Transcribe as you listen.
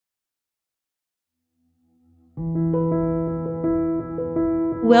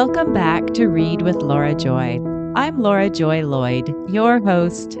Welcome back to Read with Laura Joy. I'm Laura Joy Lloyd, your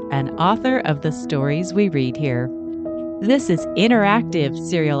host and author of the stories we read here. This is interactive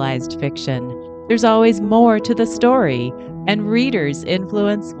serialized fiction. There's always more to the story, and readers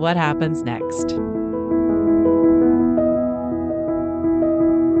influence what happens next.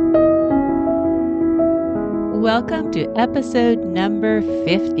 Welcome to episode number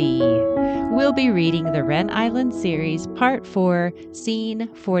 50. We'll be reading the Wren Island series, part 4, scene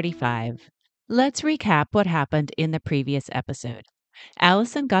 45. Let's recap what happened in the previous episode.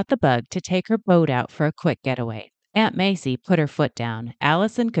 Allison got the bug to take her boat out for a quick getaway. Aunt Macy put her foot down.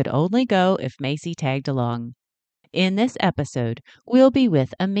 Allison could only go if Macy tagged along. In this episode, we'll be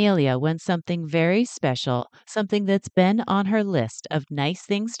with Amelia when something very special, something that's been on her list of nice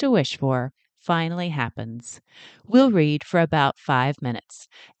things to wish for, finally happens. We'll read for about 5 minutes.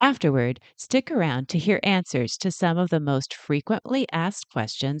 Afterward, stick around to hear answers to some of the most frequently asked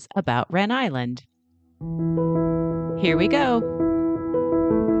questions about Wren Island. Here we go.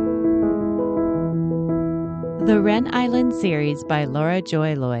 The Wren Island series by Laura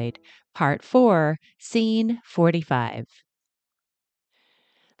Joy Lloyd, Part 4, Scene 45.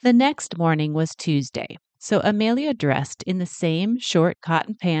 The next morning was Tuesday, so Amelia dressed in the same short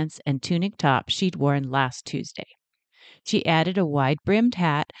cotton pants and tunic top she'd worn last Tuesday. She added a wide-brimmed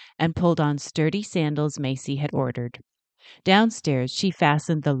hat and pulled on sturdy sandals Macy had ordered. Downstairs, she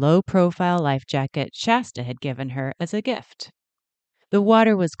fastened the low-profile life jacket Shasta had given her as a gift. The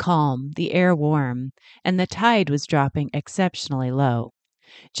water was calm, the air warm, and the tide was dropping exceptionally low.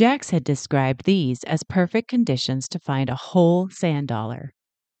 Jax had described these as perfect conditions to find a whole sand dollar.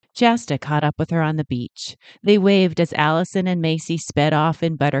 Shasta caught up with her on the beach. They waved as Allison and Macy sped off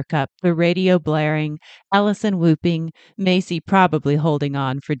in Buttercup, the radio blaring, Allison whooping, Macy probably holding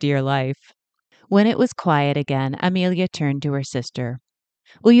on for dear life. When it was quiet again, Amelia turned to her sister.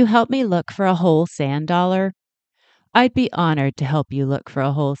 "Will you help me look for a whole sand dollar?" "I'd be honored to help you look for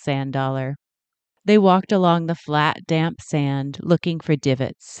a whole sand dollar." They walked along the flat, damp sand, looking for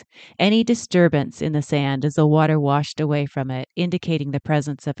divots, any disturbance in the sand as the water washed away from it, indicating the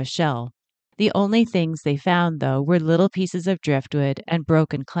presence of a shell. The only things they found, though, were little pieces of driftwood and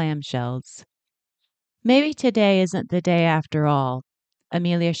broken clam shells. Maybe today isn't the day after all.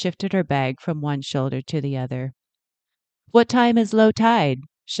 Amelia shifted her bag from one shoulder to the other. "What time is low tide?"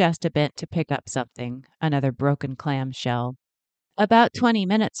 Shasta bent to pick up something, another broken clam shell. "About 20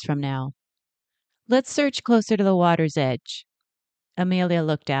 minutes from now." "Let's search closer to the water's edge." Amelia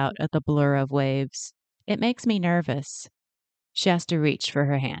looked out at the blur of waves. "It makes me nervous." Shasta reached for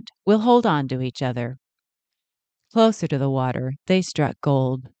her hand. "We'll hold on to each other." Closer to the water, they struck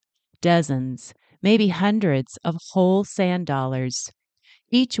gold. Dozens, maybe hundreds of whole sand dollars.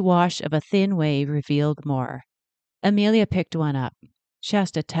 Each wash of a thin wave revealed more. Amelia picked one up.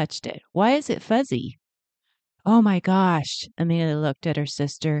 Shasta touched it. "Why is it fuzzy?" "Oh my gosh," Amelia looked at her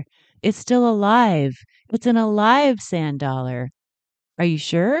sister. "It's still alive. It's an alive sand dollar." "Are you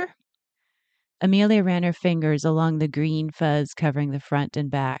sure?" Amelia ran her fingers along the green fuzz covering the front and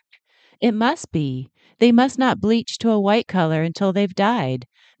back. "It must be. They must not bleach to a white color until they've died.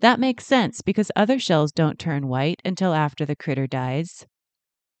 That makes sense because other shells don't turn white until after the critter dies."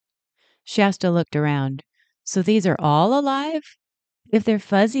 Shasta looked around. "So these are all alive?" "If they're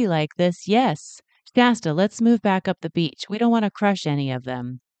fuzzy like this, yes. Shasta, let's move back up the beach. We don't want to crush any of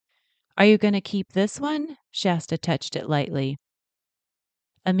them." "Are you going to keep this one?" Shasta touched it lightly.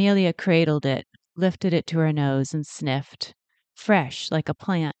 Amelia cradled it, lifted it to her nose, and sniffed. Fresh, like a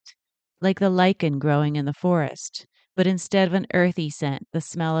plant, like the lichen growing in the forest, but instead of an earthy scent, the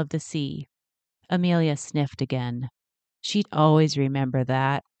smell of the sea. Amelia sniffed again. She'd always remember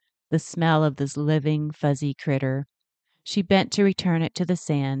that, the smell of this living, fuzzy critter. She bent to return it to the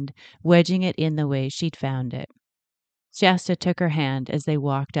sand, wedging it in the way she'd found it. Shasta took her hand as they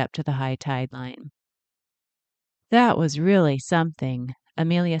walked up to the high tide line. That was really something.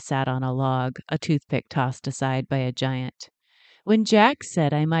 Amelia sat on a log, a toothpick tossed aside by a giant. "When Jack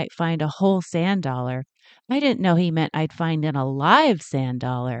said I might find a whole sand dollar, I didn't know he meant I'd find an alive sand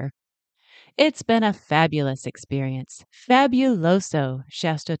dollar." "It's been a fabulous experience. Fabuloso,"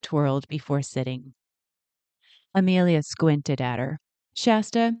 Shasta twirled before sitting. Amelia squinted at her.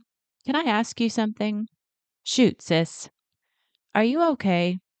 "Shasta, can I ask you something?" "Shoot, sis." "Are you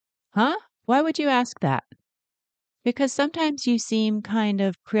okay?" "Huh? Why would you ask that?" "Because sometimes you seem kind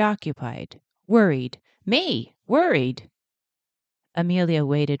of preoccupied, worried." "Me? Worried?" Amelia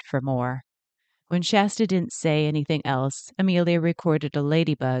waited for more. When Shasta didn't say anything else, Amelia recorded a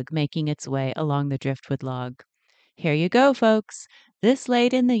ladybug making its way along the driftwood log. "Here you go, folks. This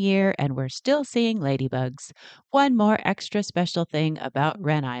late in the year, and we're still seeing ladybugs. One more extra special thing about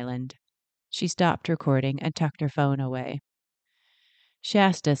Wren Island. She stopped recording and tucked her phone away.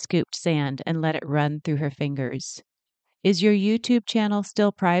 Shasta scooped sand and let it run through her fingers. Is your YouTube channel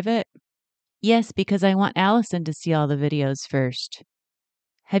still private? Yes, because I want Allison to see all the videos first.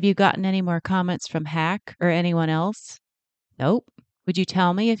 Have you gotten any more comments from Hack or anyone else? Nope. Would you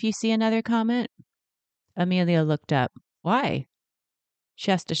tell me if you see another comment? Amelia looked up. Why?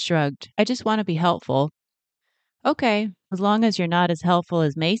 Shasta shrugged. I just want to be helpful. Okay, as long as you're not as helpful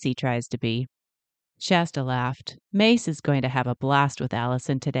as Macy tries to be. Shasta laughed. Mace is going to have a blast with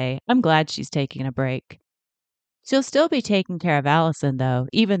Allison today. I'm glad she's taking a break. She'll still be taking care of Allison, though,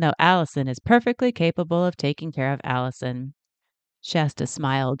 even though Allison is perfectly capable of taking care of Allison. Shasta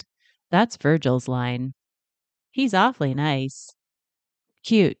smiled. That's Virgil's line. He's awfully nice.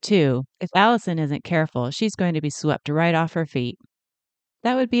 Cute, too. If Allison isn't careful, she's going to be swept right off her feet.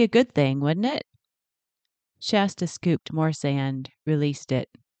 That would be a good thing, wouldn't it? Shasta scooped more sand, released it.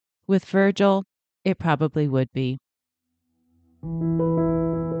 With Virgil, it probably would be.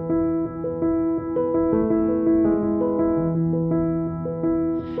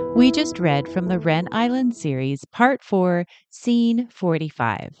 We just read from the Wren Island series, Part 4, Scene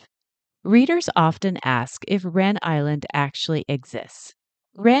 45. Readers often ask if Wren Island actually exists.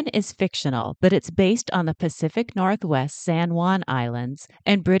 Wren is fictional, but it's based on the Pacific Northwest San Juan Islands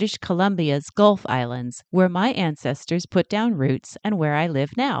and British Columbia's Gulf Islands, where my ancestors put down roots and where I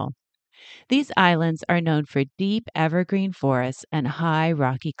live now. These islands are known for deep evergreen forests and high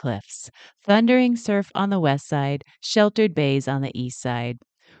rocky cliffs, thundering surf on the west side, sheltered bays on the east side,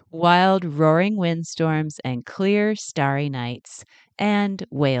 wild roaring windstorms and clear starry nights, and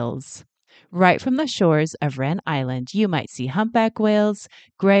whales. Right from the shores of Wren Island, you might see humpback whales,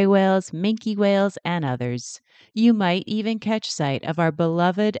 gray whales, minke whales, and others. You might even catch sight of our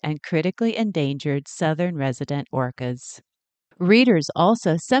beloved and critically endangered southern resident orcas. Readers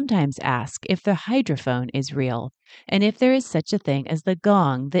also sometimes ask if the hydrophone is real, and if there is such a thing as the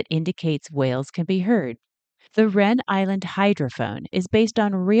gong that indicates whales can be heard. The Wren Island hydrophone is based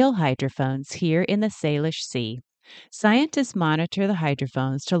on real hydrophones here in the Salish Sea. Scientists monitor the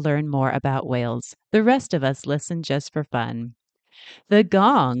hydrophones to learn more about whales. The rest of us listen just for fun. The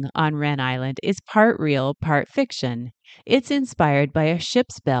gong on Wren Island is part real, part fiction. It's inspired by a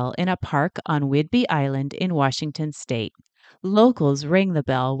ship's bell in a park on Whidbey Island in Washington state. Locals ring the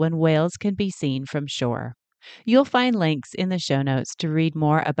bell when whales can be seen from shore. You'll find links in the show notes to read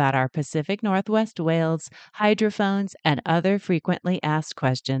more about our Pacific Northwest whales, hydrophones, and other frequently asked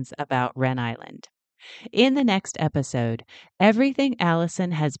questions about Wren Island. In the next episode, everything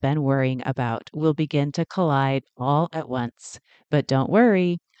Allison has been worrying about will begin to collide all at once. But don't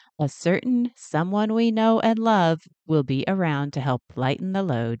worry, a certain someone we know and love will be around to help lighten the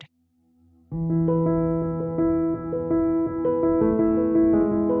load.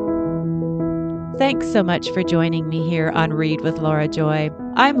 Thanks so much for joining me here on Read with Laura Joy.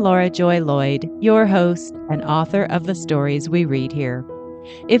 I'm Laura Joy Lloyd, your host and author of the stories we read here.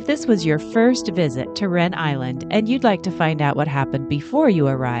 If this was your first visit to Wren Island and you'd like to find out what happened before you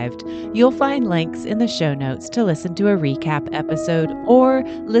arrived, you'll find links in the show notes to listen to a recap episode or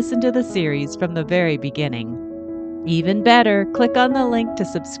listen to the series from the very beginning. Even better, click on the link to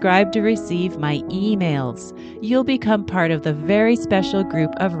subscribe to receive my emails. You'll become part of the very special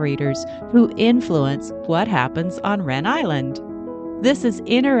group of readers who influence what happens on Wren Island. This is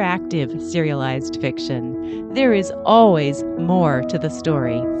interactive serialized fiction. There is always more to the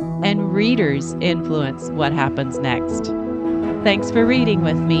story, and readers influence what happens next. Thanks for reading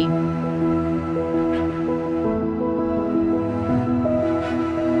with me.